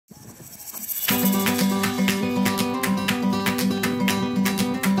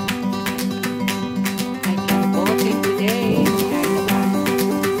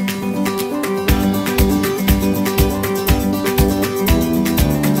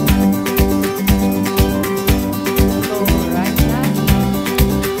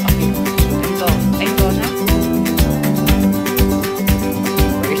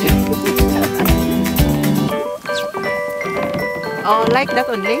like that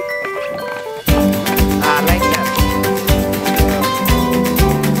only? Ah, like that.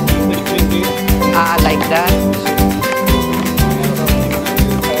 Ah, like that.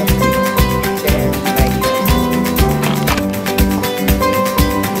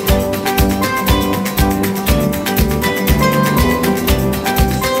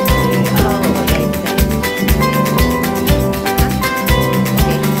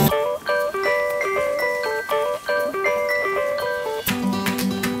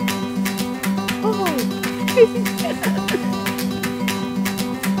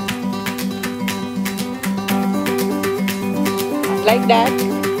 Like that.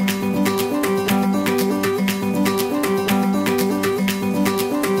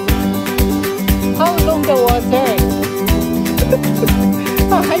 How long the water?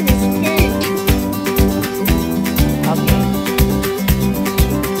 Oh, I'm scared. Okay.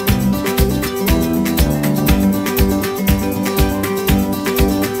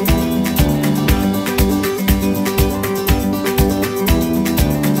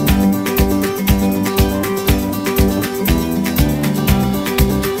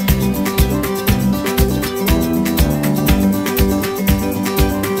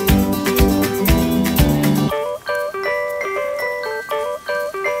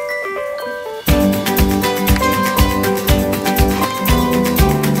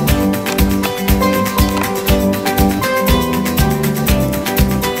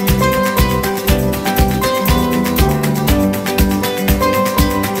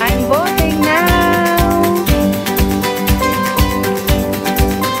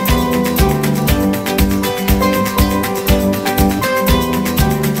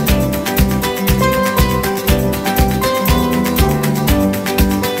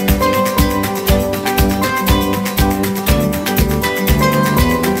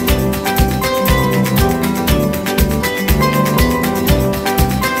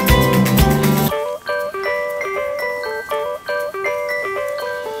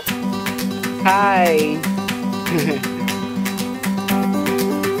 Hi.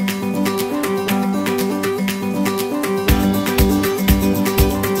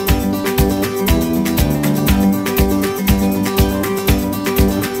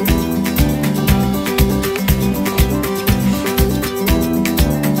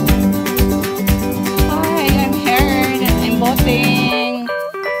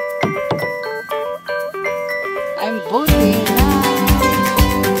 I'm boating now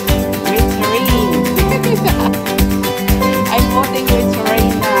with rain. I'm boating with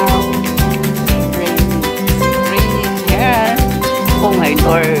rain now. Rain, raining here. Oh my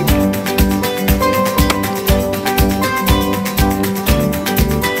Lord.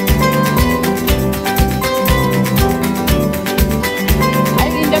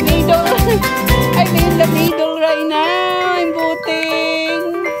 I'm in the middle. I'm in the middle right now. I'm boating.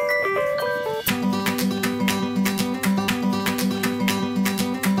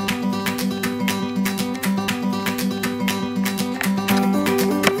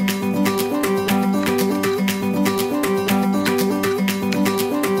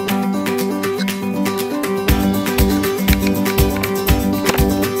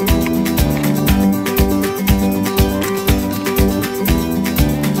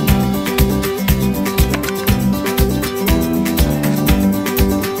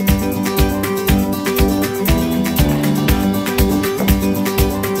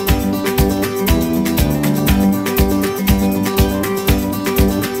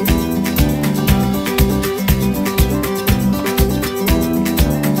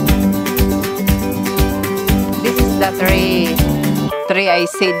 The tree I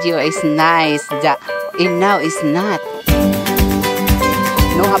said you is nice, and now is not.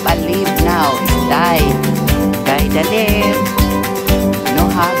 No have a leaf now, it's died. Died the leaf. No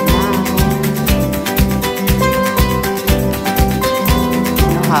have now.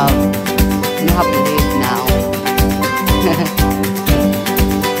 No have leaf now.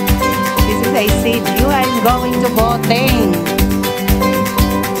 This is I said you, I'm going to boating.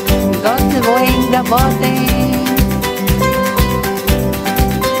 Going the boating.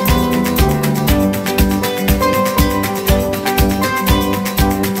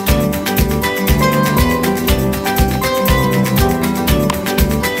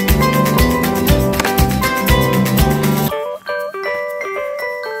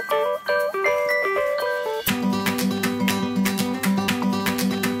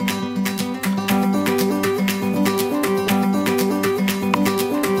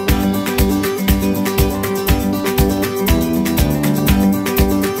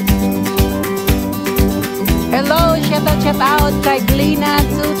 Shout out kay Glina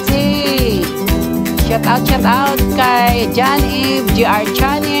Tuti. Shout out kay John Eve GR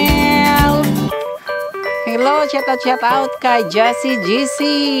Channel. Hello, shout out kay Jessie GC.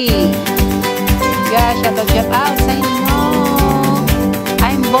 Yeah, shout out sa inyo.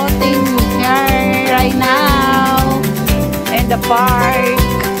 I'm boating here right now in the park.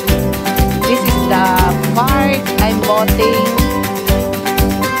 This is the park I'm boating.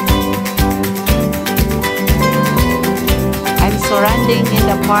 I'm surrounding in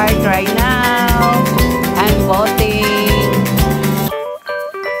the park right now. I'm boating.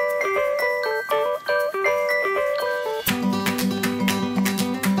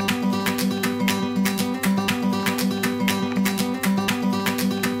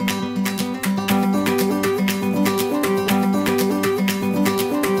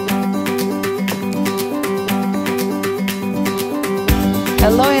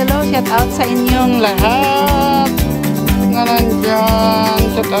 Hello, shout out sa inyong lahat nga nandyan.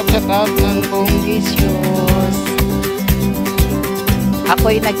 Shout out ng Bongisius.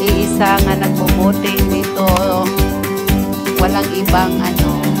 Ako'y nag-iisa nga nagbubuting dito. Walang ibang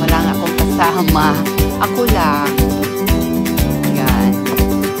walang akong kasama. Ako lang. Yan.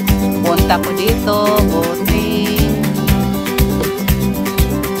 Punta ko dito, boating.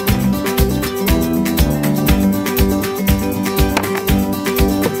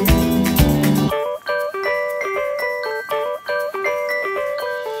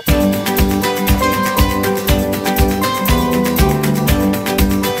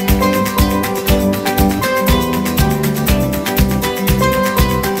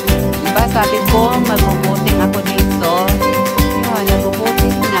 Sabi ko, magbubuting ako dito. Yun,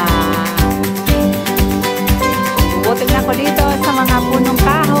 nagbubuting na. Magbubuting na ako dito sa mga punong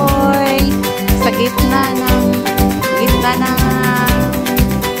kahoy. Sa gitna ng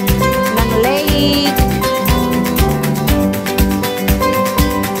lake.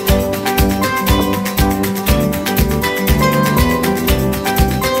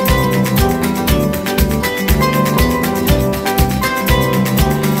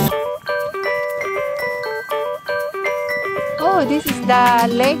 Oh, this is the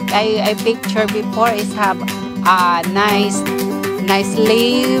lake I pictured before. Is have a nice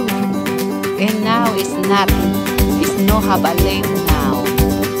leaf, and now it's not. It's no have a leaf now.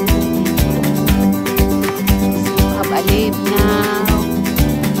 It's no have a leaf now.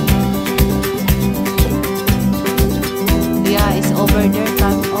 Yeah, it's over there.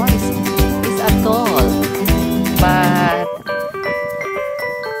 Oh, it's atoll,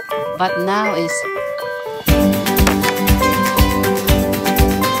 but now it's.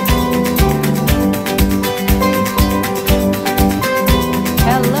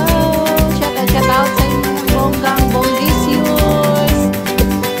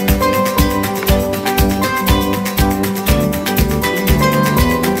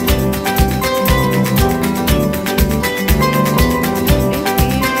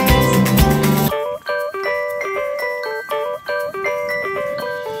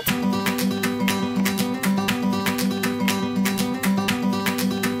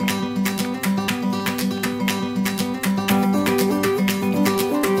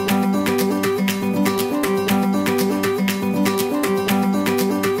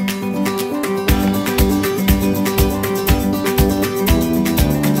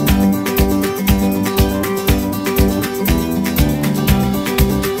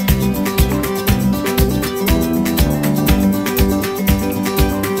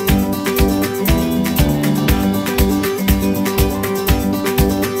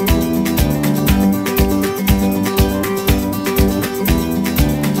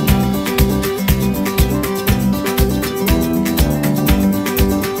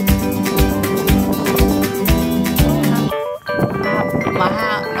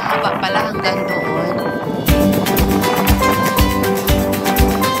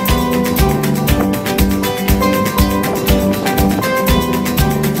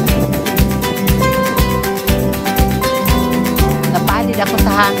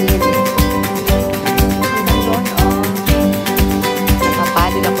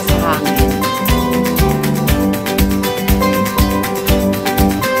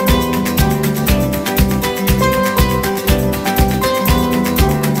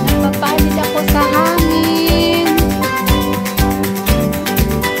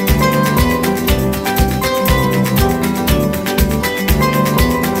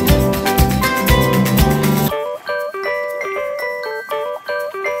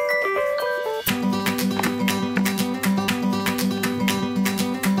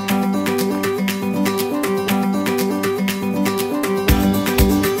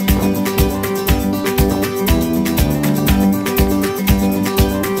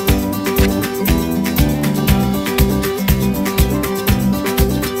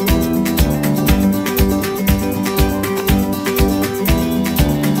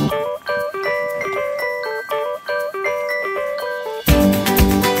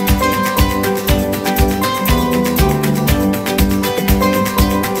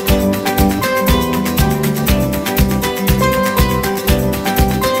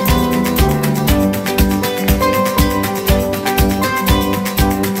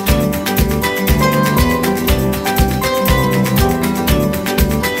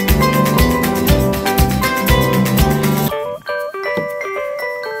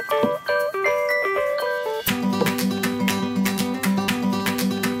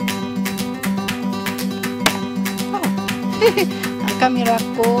 camera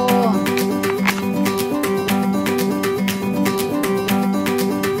ko.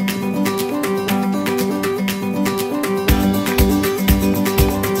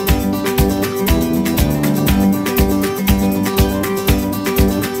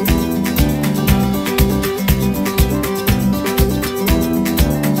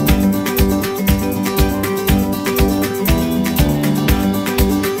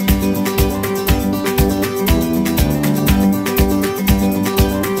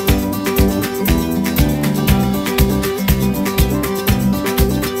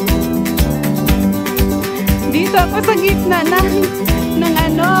 Dito ako sa gitna ng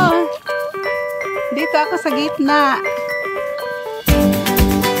ano. Dito ako sa gitna.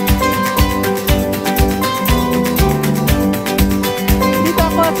 Dito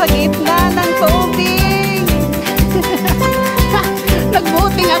ako sa gitna ng tubig.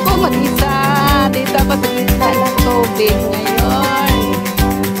 Nagbuting ako mag-isa. Dito ako sa gitna ng tubig ngayon.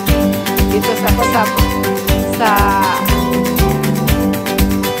 Dito ako sa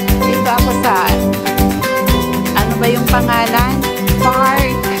dito ako sa ano ba yung pangalan?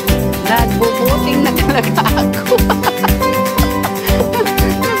 Park. Nagbubuting na talaga ako.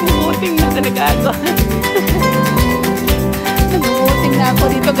 Nagbubuting na talaga ako. Nagbubuting na ako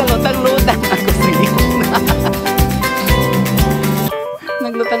dito. Galutang-lutang ako sa gitna.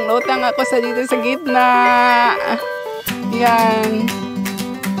 Naglutang-lutang ako dito sa gitna. Yan.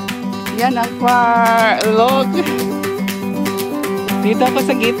 Yan ang park. Look. Dito ako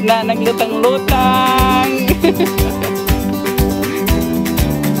sa gitna, naglutang-lutang.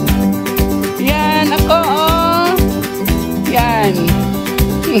 Yan, ako, oh. Yan.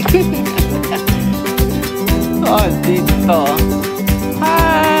 Oh, dito.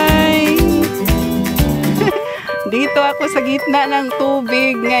 Hi! Dito ako sa gitna ng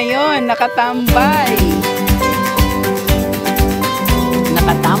tubig ngayon, nakatambay.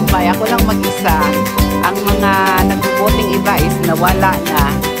 Nakatambay, ako lang mag-isa. Ang mga nagbubuting iba is nawala na.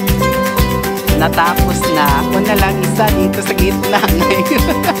 Natapos na. Ako na lang isa dito sa gitna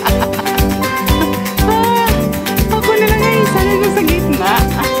ngayon. Ako na lang isa dito sa gitna.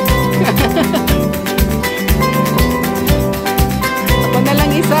 Ako na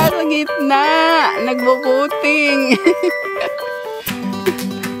lang isa sa gitna. Nagbubuting.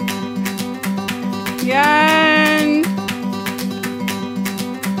 Yan.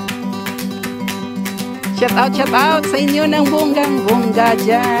 Shout out sa inyo ng bonggang-bongga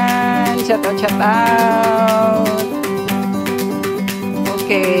dyan. Shout out.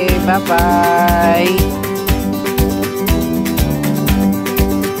 Okay, bye-bye.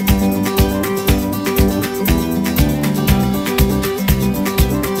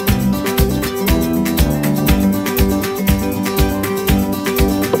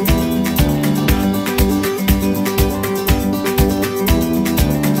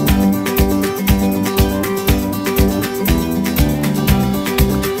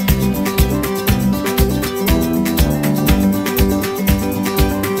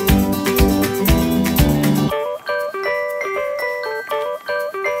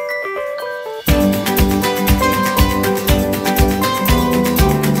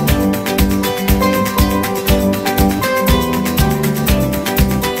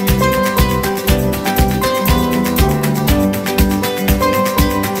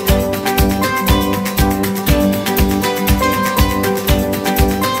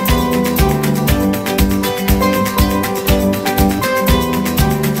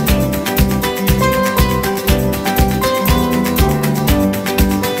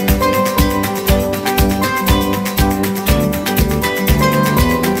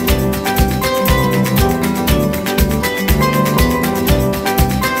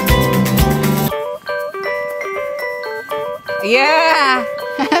 Yeah.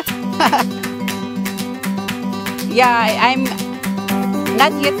 Yeah, I'm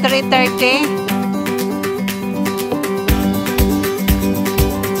not yet 3:30.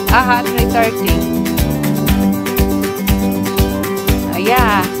 3:30.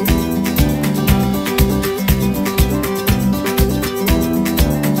 Yeah.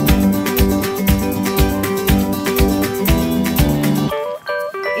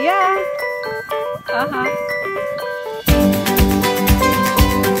 Yeah.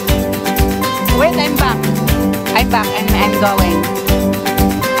 Wait, I'm back. I'm going.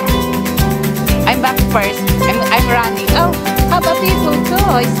 I'm back first. I'm running. Oh, how about people too?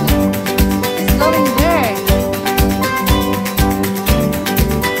 It's going there.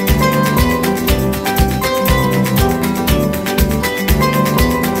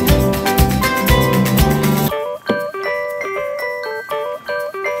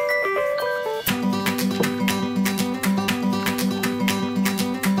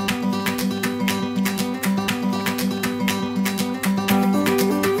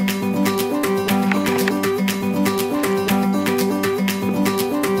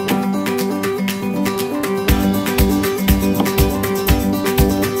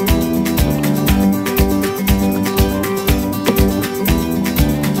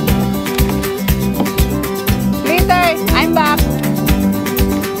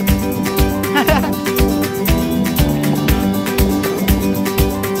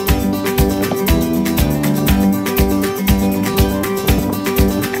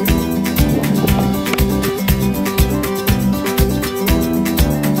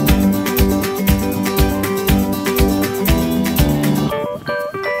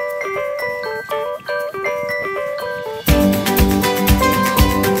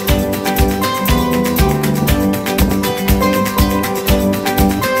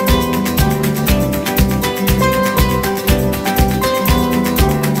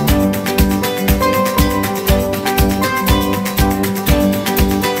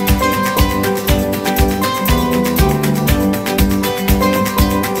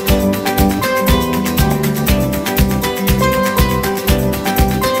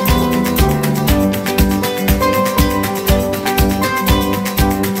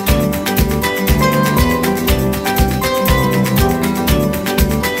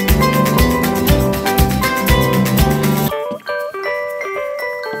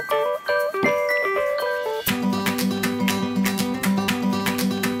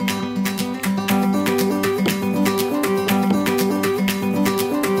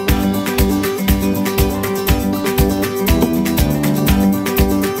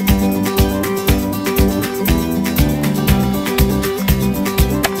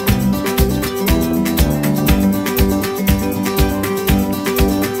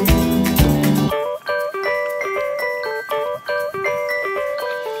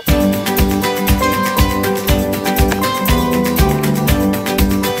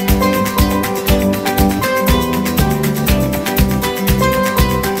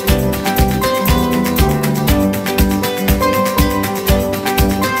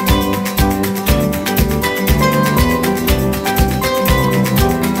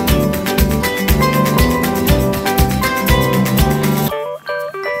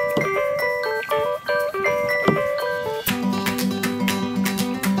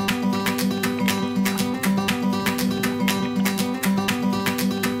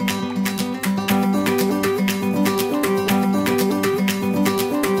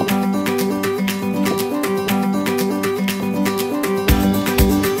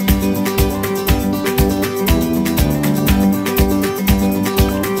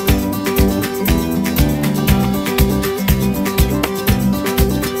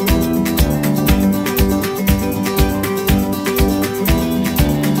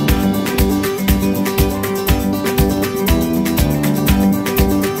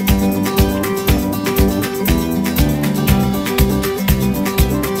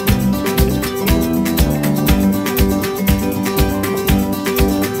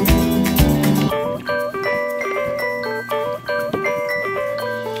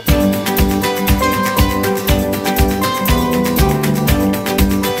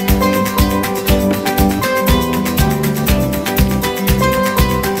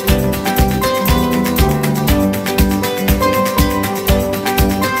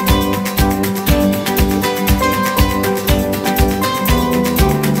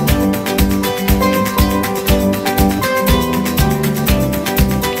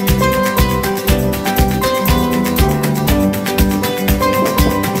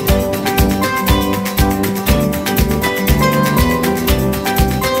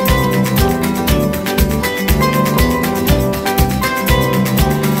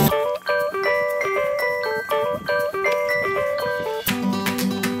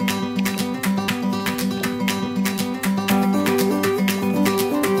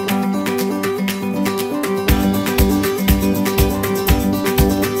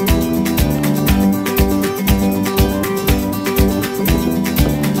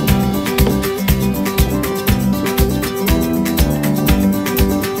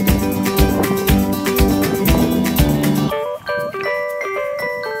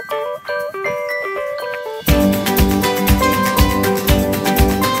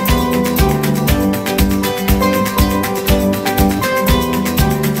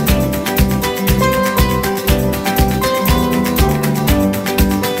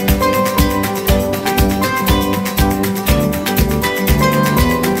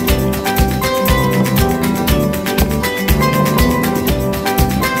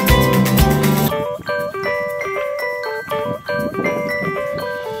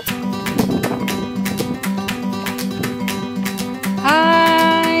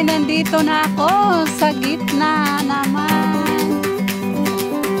 Nandito na ako sa gitna naman.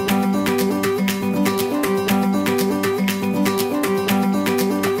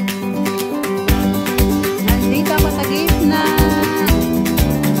 Nandito ako sa gitna.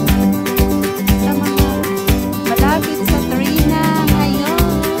 Sa mga malapit sa tree na ngayon.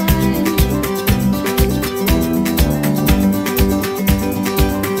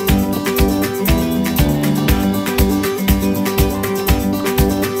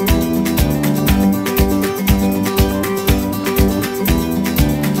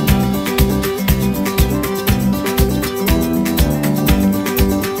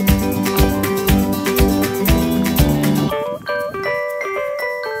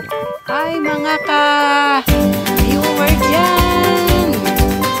 Hi mga ka-viewer dyan!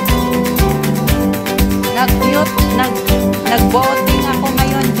 Nag-voting ako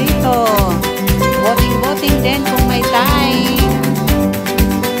ngayon dito. Voting din kung may time.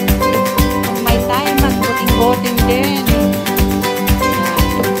 Kung may time, mag-voting din.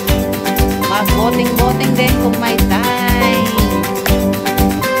 Mag-voting din kung may time.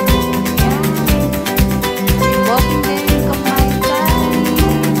 Voting din kung may time.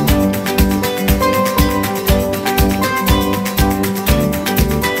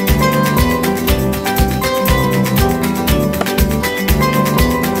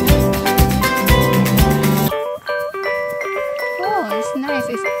 It's nice.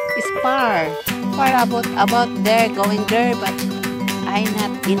 It's far about there, going there, but I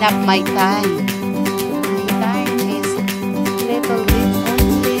not enough my time. My time is little bit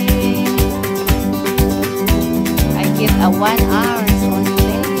only. I get a 1 hour.